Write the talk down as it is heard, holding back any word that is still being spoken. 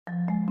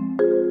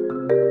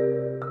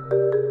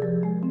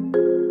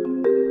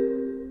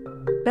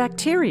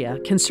Bacteria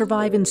can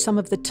survive in some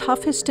of the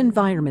toughest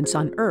environments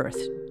on Earth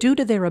due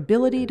to their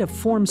ability to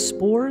form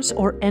spores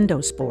or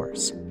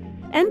endospores.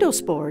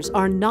 Endospores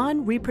are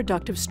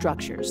non-reproductive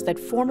structures that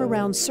form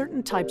around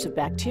certain types of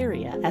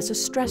bacteria as a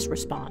stress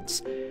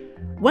response.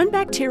 When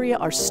bacteria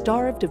are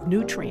starved of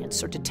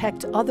nutrients or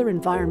detect other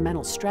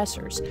environmental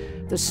stressors,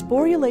 the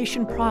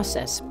sporulation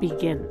process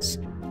begins.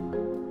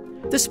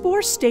 The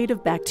spore state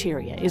of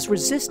bacteria is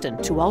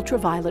resistant to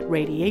ultraviolet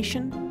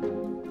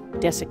radiation,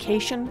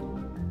 desiccation,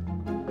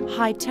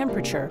 high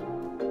temperature,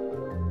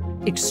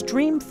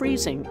 extreme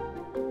freezing,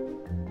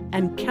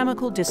 and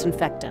chemical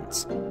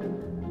disinfectants.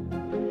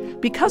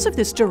 Because of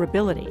this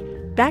durability,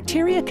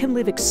 bacteria can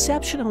live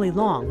exceptionally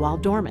long while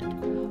dormant.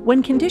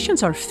 When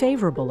conditions are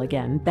favorable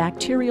again,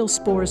 bacterial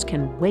spores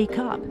can wake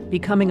up,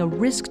 becoming a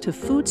risk to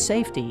food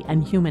safety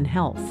and human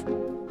health.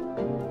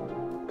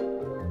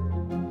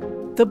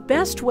 The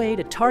best way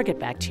to target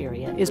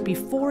bacteria is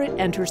before it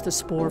enters the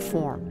spore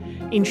form,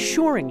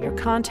 ensuring you're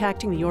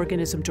contacting the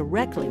organism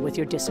directly with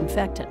your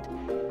disinfectant.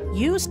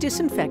 Use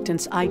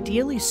disinfectants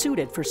ideally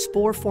suited for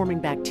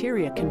spore-forming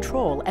bacteria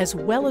control, as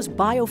well as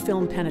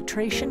biofilm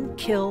penetration,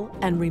 kill,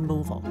 and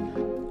removal.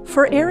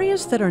 For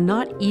areas that are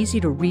not easy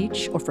to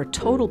reach or for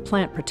total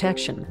plant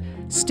protection,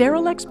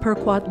 Sterilex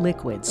Perquat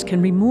liquids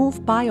can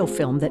remove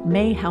biofilm that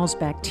may house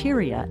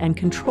bacteria and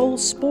control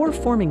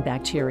spore-forming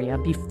bacteria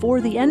before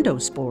the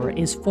endospore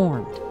is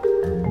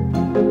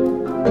formed.